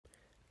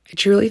I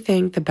truly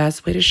think the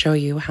best way to show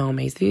you how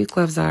amazing these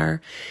gloves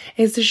are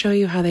is to show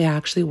you how they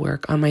actually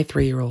work on my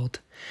 3-year-old.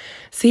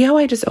 See how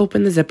I just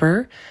opened the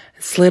zipper,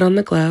 slid on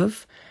the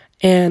glove,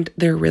 and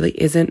there really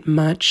isn't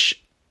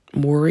much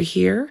worry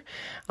here.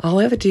 All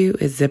I have to do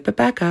is zip it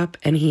back up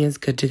and he is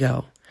good to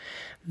go.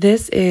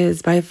 This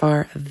is by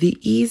far the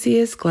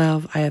easiest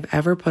glove I have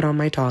ever put on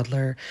my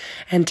toddler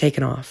and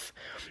taken off.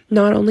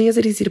 Not only is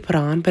it easy to put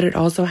on, but it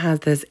also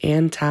has this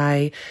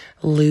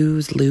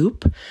anti-lose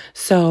loop.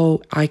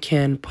 So I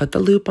can put the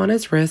loop on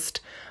his wrist,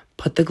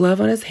 put the glove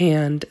on his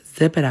hand,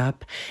 zip it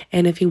up,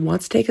 and if he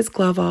wants to take his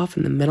glove off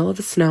in the middle of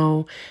the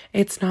snow,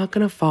 it's not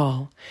going to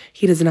fall.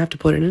 He doesn't have to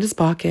put it in his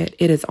pocket.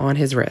 It is on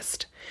his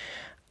wrist.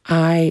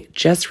 I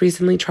just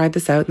recently tried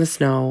this out in the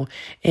snow,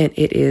 and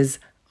it is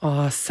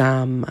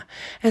awesome,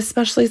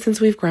 especially since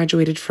we've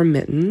graduated from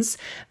mittens.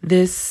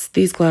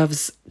 These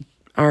gloves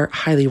are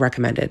highly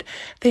recommended.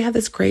 They have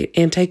this great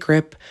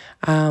anti-grip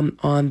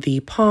on the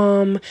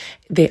palm.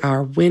 They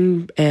are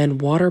wind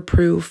and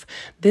waterproof.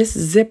 This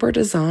zipper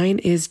design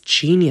is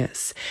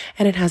genius,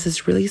 and it has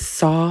this really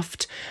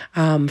soft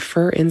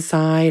fur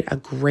inside, a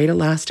great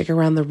elastic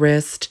around the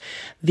wrist.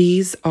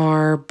 These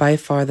are by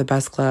far the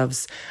best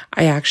gloves.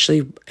 I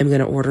actually am going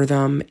to order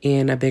them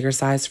in a bigger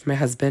size for my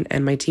husband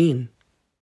and my teen.